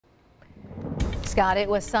Scott, it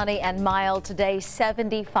was sunny and mild today,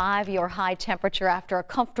 75 your high temperature after a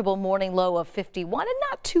comfortable morning low of 51 and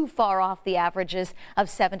not too far off the averages of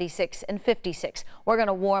 76 and 56. We're going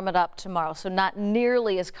to warm it up tomorrow, so not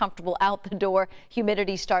nearly as comfortable out the door.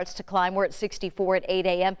 Humidity starts to climb. We're at 64 at 8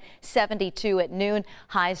 a.m., 72 at noon.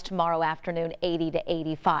 Highs tomorrow afternoon, 80 to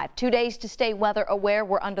 85. 2 days to stay weather aware.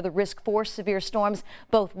 We're under the risk for severe storms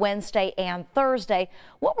both Wednesday and Thursday.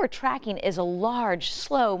 What we're tracking is a large,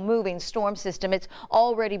 slow moving storm system. It's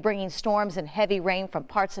already bringing storms and heavy rain from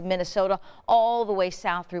parts of Minnesota all the way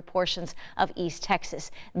south through portions of East Texas.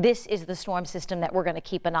 This is the storm system that we're going to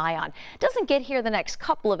keep an eye on. Doesn't get here the next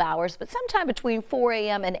couple of hours, but sometime between 4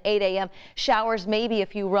 a.m. and 8 a.m. showers, maybe a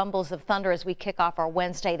few rumbles of thunder as we kick off our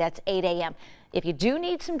Wednesday. That's 8 a.m. If you do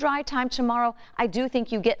need some dry time tomorrow, I do think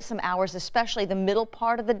you get some hours, especially the middle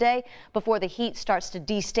part of the day, before the heat starts to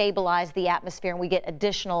destabilize the atmosphere and we get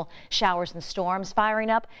additional showers and storms firing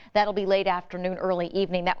up. That'll be late afternoon, early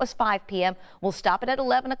evening. That was 5 p.m. We'll stop it at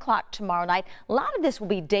 11 o'clock tomorrow night. A lot of this will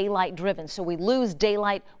be daylight driven, so we lose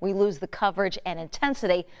daylight, we lose the coverage and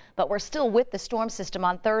intensity, but we're still with the storm system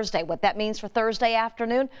on Thursday. What that means for Thursday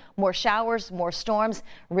afternoon, more showers, more storms,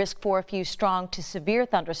 risk for a few strong to severe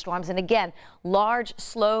thunderstorms. And again, large,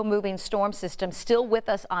 slow moving storm system still with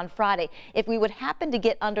us on Friday. If we would happen to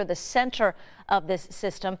get under the center of this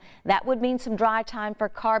system, that would mean some dry time for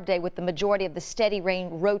Carb Day, with the majority of the steady rain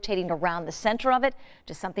rotating around the center of it.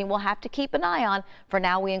 Just something we'll have to keep an eye on. For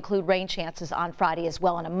now, we include rain chances on Friday as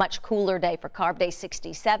well, and a much cooler day for Carb Day,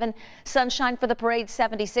 67. Sunshine for the parade,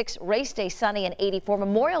 76. Race Day, sunny and 84.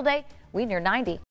 Memorial Day, we near 90.